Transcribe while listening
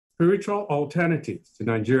spiritual alternatives to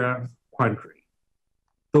Nigeria's quandary.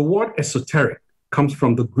 The word esoteric comes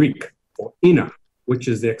from the Greek for inner, which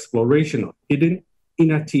is the exploration of hidden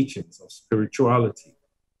inner teachings of spirituality.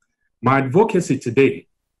 My advocacy today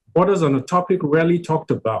borders on a topic rarely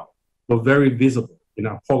talked about, but very visible in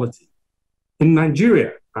our polity. In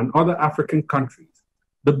Nigeria and other African countries,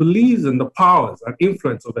 the beliefs and the powers and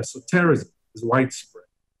influence of esotericism is widespread.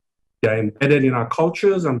 They are embedded in our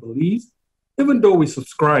cultures and beliefs, even though we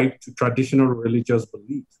subscribe to traditional religious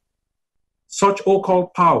beliefs. Such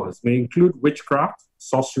occult powers may include witchcraft,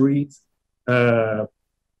 sorceries,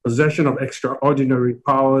 possession of extraordinary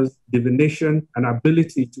powers, divination, and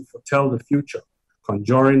ability to foretell the future,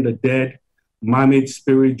 conjuring the dead, mermaid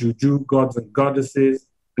spirit, juju, gods and goddesses,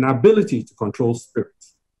 and ability to control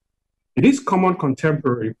spirits. It is common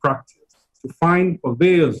contemporary practice to find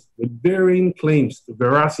purveyors with varying claims to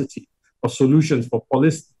veracity or solutions for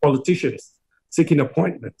politicians seeking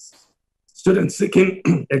appointments, students seeking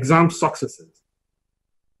exam successes,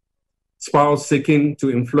 spouse seeking to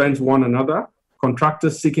influence one another,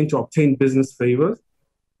 contractors seeking to obtain business favors,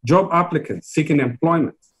 job applicants seeking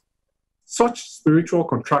employment. Such spiritual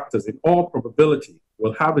contractors, in all probability,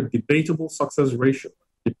 will have a debatable success ratio,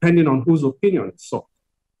 depending on whose opinion is sought.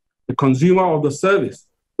 The consumer of the service,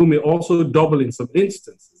 who may also double in some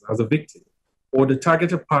instances as a victim, or the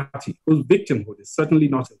targeted party, whose victimhood is certainly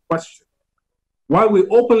not in question. While we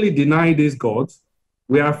openly deny these gods,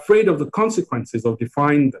 we are afraid of the consequences of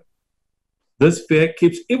defying them. This fear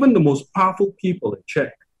keeps even the most powerful people in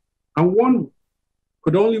check. And one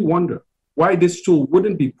could only wonder why this tool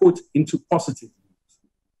wouldn't be put into positive use.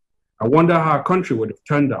 I wonder how our country would have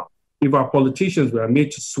turned out if our politicians were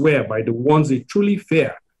made to swear by the ones they truly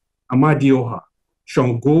fear, Amadioha,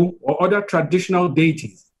 Shango, or other traditional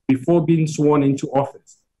deities before being sworn into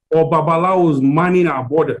office, or Babalaos manning our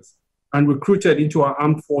borders and recruited into our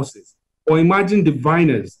armed forces, or imagine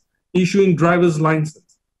diviners issuing driver's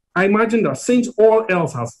licenses. I imagine that since all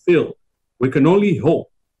else has failed, we can only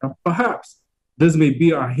hope that perhaps this may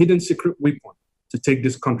be our hidden secret weapon to take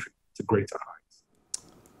this country to greater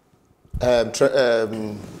heights.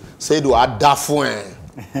 Say do adafuen.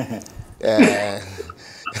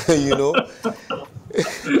 You know.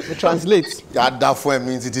 It translates. Adafuen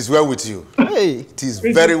means it is well with you. Hey. It is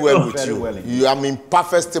very well with you. Well you am in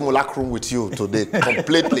perfect simulacrum with you today,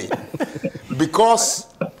 completely. Because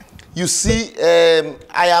you see,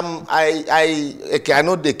 I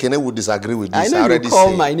know the Kene would disagree with this. I know you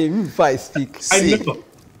call my name if I speak. See,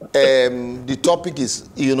 the topic is,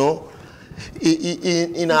 you know,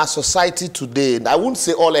 in our society today, I wouldn't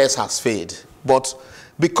say all else has failed, but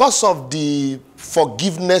because of the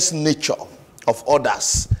forgiveness nature of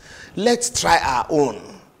others, let's try our own.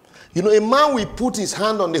 You know, a man will put his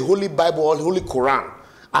hand on the Holy Bible or Holy Quran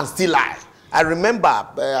and still lie. I remember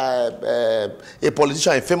a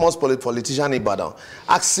politician, a famous politician in Ibadan,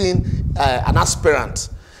 asking an aspirant,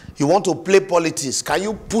 you want to play politics, can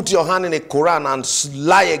you put your hand in a Quran and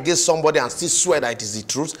lie against somebody and still swear that it is the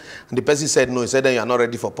truth? And the person said no. He said, then you are not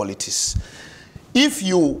ready for politics. If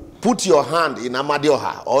you put your hand in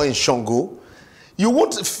Amadioha or in Shango, you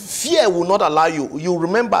won't, fear will not allow you. You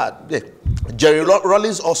remember, Jerry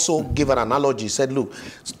Rollins also gave an analogy. He said, look,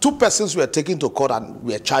 two persons were taken to court and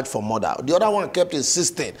were charged for murder. The other one kept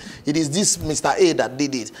insisting, it is this Mr. A that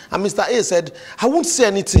did it. And Mr. A said, I won't say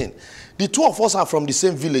anything. The two of us are from the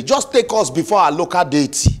same village. Just take us before our local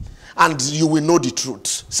deity and you will know the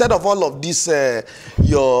truth. Instead of all of this, it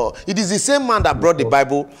is the same man that brought the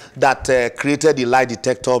Bible that created the lie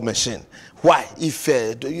detector machine. Why? If,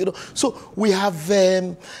 you know, so we have,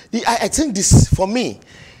 I think this, for me,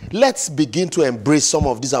 let's begin to embrace some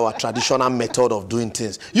of these, our traditional method of doing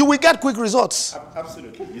things. You will get quick results.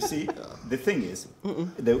 Absolutely. You see, the thing is,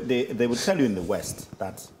 they will tell you in the West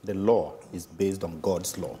that the law is based on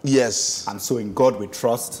God's law. Yes. And so in God we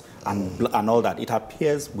trust and all that. It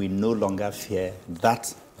appears we no longer fear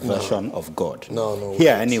that version of God. No.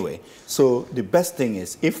 Here anyway. So the best thing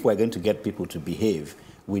is, if we're going to get people to behave,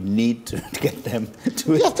 we need to get them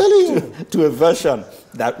to a version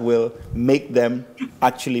that will make them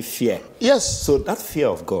actually fear. Yes. So that fear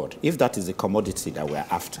of God, if that is a commodity that we're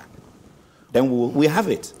after, then we have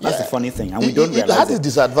it. That's the funny thing. And we don't realize it. It has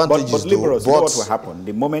disadvantages, but liberals, you know what will happen?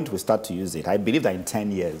 The moment we start to use it, I believe that in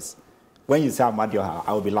 10 years, when you say Amadioha,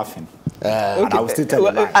 I will be laughing. And I will still tell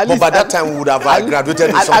you. But by that time, we would have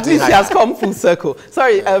graduated in something at least higher. he has come full circle.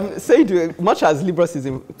 Sorry, Seidu, much as Libros is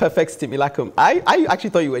in perfect stimulacrum, I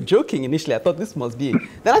actually thought you were joking initially. I thought this must be.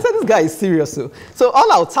 Then I said, this guy is serious. So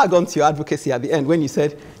all I'll tag on to your advocacy at the end when you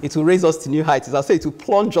said it will raise us to new heights is I'll say it will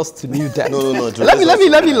plunge us to new depths. No. Let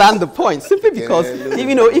me land the point. Simply because,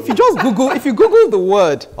 if you just Google the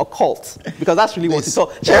word occult, because that's really what it's all.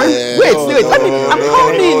 Wait, I'm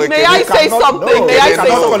coming. May I say something? May I say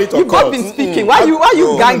something? You've not been speaking. Why are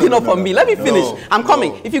you ganging up on me? Let me finish. I'm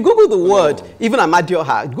coming. If you Google the word, even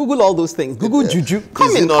Amadioha, Google all those things. Google Juju.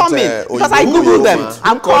 Come in. Because I Google them.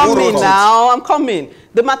 I'm coming now. I'm coming.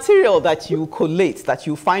 The material that you collate, that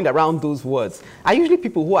you find around those words, are usually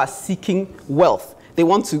people who are seeking wealth. They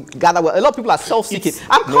want to gather wealth. A lot of people are self-seeking.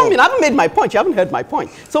 I'm coming. I haven't made my point. You haven't heard my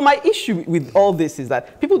point. So my issue with all this is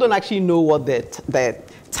that people don't actually know what they're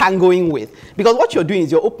tangoing with. Because what you're doing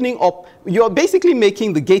is you're opening up, you're basically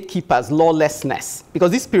making the gatekeepers lawlessness. Because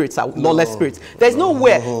these spirits are lawless spirits. There's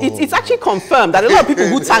nowhere. It's actually confirmed that a lot of people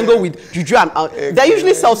who tango with juju, they're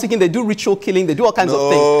usually self-seeking. They do ritual killing. They do all kinds of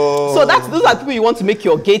things. So those are people you want to make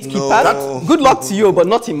your gatekeepers. Good luck to you, but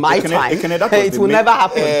not in my time. It will never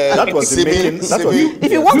happen. That was the making.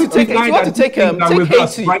 If you want to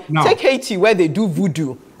take Haiti where they do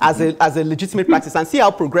voodoo as a legitimate practice and see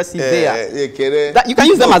how progressive they are. That you can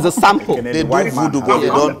use them as a sample. They do voodoo, but they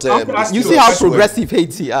don't. You see how progressive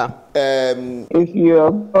Haiti are. If you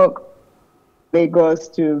walk Lagos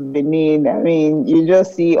to Benin, I mean, you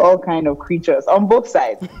just see all kind of creatures on both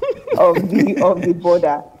sides of the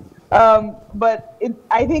border. But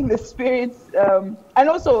I think the spirits, and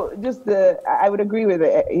also just I would agree with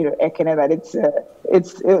Ekene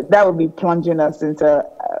that that would be plunging us into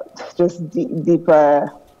just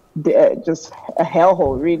deeper, just a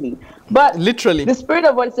hellhole, really. But literally, the spirit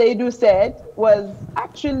of what Seidu said was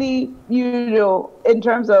actually, in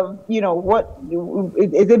terms of, what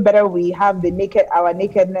is it better we have our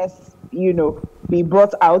nakedness, be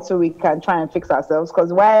brought out so we can try and fix ourselves?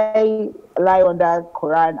 Because why lie under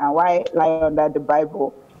Quran and why lie under the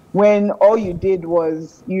Bible when all you did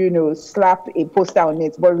was, slap a poster on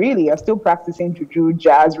it, but really you're still practicing juju,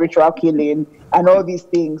 jazz, ritual killing, and all these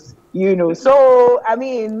things, So, I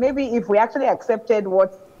mean, maybe if we actually accepted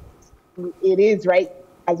what it is, right,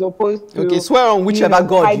 as opposed to... Okay, swear on whichever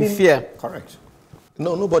God you fear. Correct.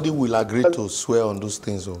 No, nobody will agree to swear on those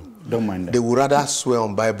things. Don't mind that. They would rather swear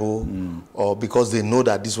on Bible or because they know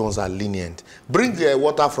that these ones are lenient. Bring the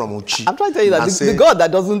water from Uchi. I'm trying to tell you that the God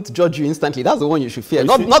that doesn't judge you instantly, that's the one you should fear.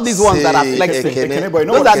 Not these ones that are flexing.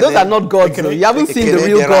 Those are not gods. You haven't seen the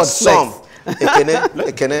real God flex.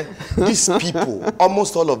 These people,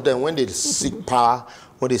 almost all of them, when they seek power,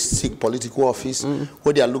 when they seek political office,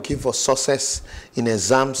 when they are looking for success in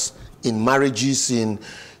exams, in marriages,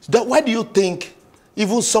 why do you think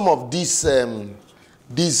even some of these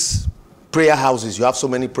prayer houses, you have so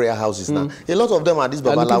many prayer houses now, a lot of them are these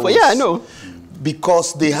babalawos. Yeah, I know.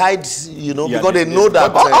 Because they hide, because they know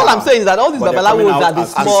that... All I'm saying is that all these babalawos are the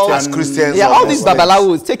small... As Christians. Yeah, all these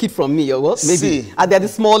babalawos, take it from me, or what? Maybe. And they're the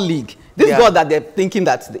small league. This God that they're thinking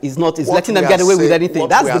that is letting them get away with anything.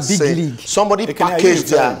 That's the big league. Somebody packaged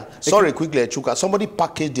their... Sorry, quickly, Chuka. Somebody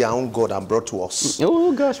packaged their own God and brought to us.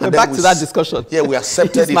 Oh, gosh. We're back to that discussion. Yeah, we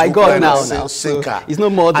accepted it. It's my God now. So it's no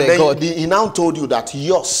more than God. He now told you that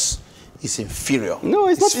yours is inferior. No,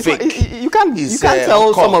 it's not. Fake. You can't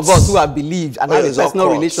tell some of us who have believed and have a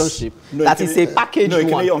personal relationship that is a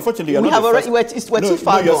packaged one. Unfortunately, we're too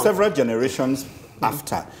far gone. You're several generations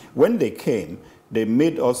after. When they came, they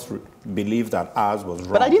made us believe that ours was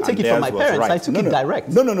wrong. But I didn't take it from my parents. Right. I took it direct.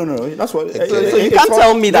 No. That's what. So you can't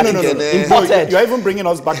tell me that it's imported. You're even bringing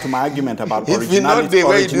us back to my argument about originality.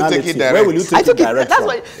 Where you take it direct? Where will you take it direct?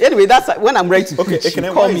 Anyway, that's when I'm ready to preach.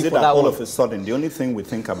 Call me for that. All of a sudden, the only thing we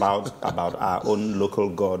think about our own local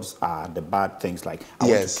gods are the bad things, like I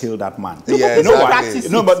want to kill that man. Yes, you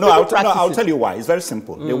know why? I'll tell you why. It's very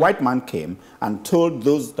simple. The white man came and told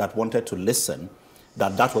those that wanted to listen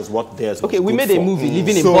that was what theirs was. Okay, we made a movie,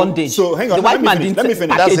 Living in Bondage. So hang on, the white man didn't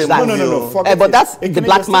package that. No. But that's the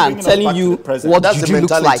black man telling you what that's juju the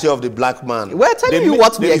looks like. mentality of the black man. We're telling you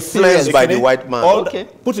what we experienced influenced by the white man.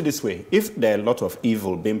 Put it this way: if there are a lot of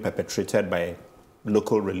evil being perpetrated by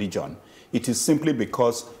local religion, it is simply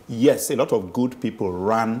because yes, a lot of good people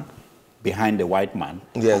ran behind the white man,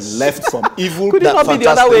 yes, and left from evil. Could it not be the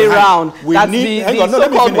other way around? That the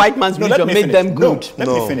so-called white man's religion made them good? Let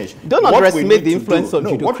me finish. Don't underestimate the influence of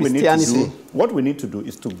Judeo-Christianity. What we need to do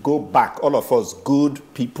is to go back, all of us good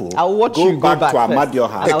people. I'll watch you go back to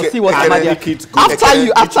Amadioha. And I'll see what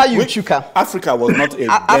Amadioha. After you, Chuka. Africa was not a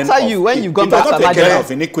after you, when you've gone back to Amadioha.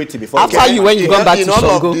 Of iniquity before. After you, when you've gone back to Songo. In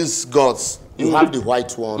all of these gods, you have the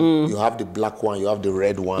white one, you have the black one, you have the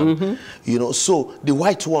red one. You know, so the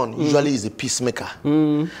white one usually is a peacemaker.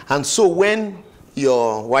 And so when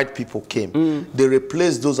your white people came, they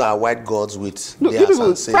replaced those our white gods with theirs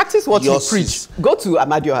and said, practice what you preach. Go to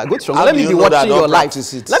Amadioha, go to Songo. Let me be watching your life.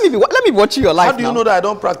 Let me be watching your life. How do you know that I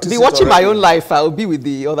don't practice it? Be watching my own life. I'll be with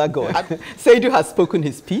the other god. Seidu has spoken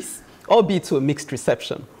his piece, albeit to a mixed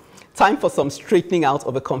reception. Time for some straightening out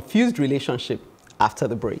of a confused relationship after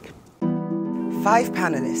the break. 5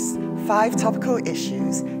 panelists, 5 topical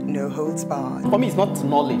issues, no holds barred. For me, it's not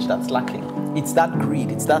knowledge that's lacking. It's that greed.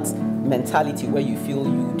 It's that mentality where you feel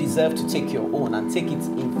you deserve to take your own and take it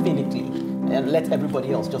infinitely and let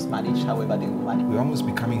everybody else just manage however they will manage. We're almost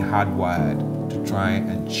becoming hardwired to try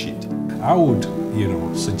and cheat. I would,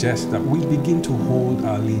 suggest that we begin to hold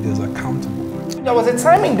our leaders accountable. There was a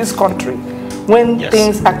time in this country when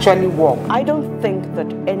things actually work. I don't think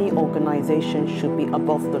that any organization should be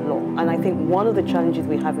above the law. And I think one of the challenges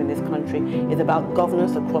we have in this country is about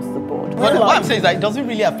governance across the board. What I'm saying is that it doesn't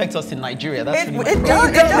really affect us in Nigeria. That's It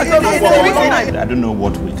does. I don't know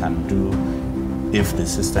what we can do if the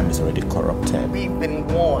system is already corrupted. We've been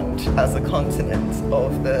warned as a continent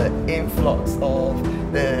of the influx of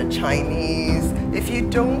the Chinese. If you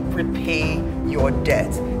don't repay your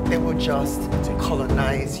debt, they will just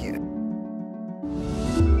colonize you.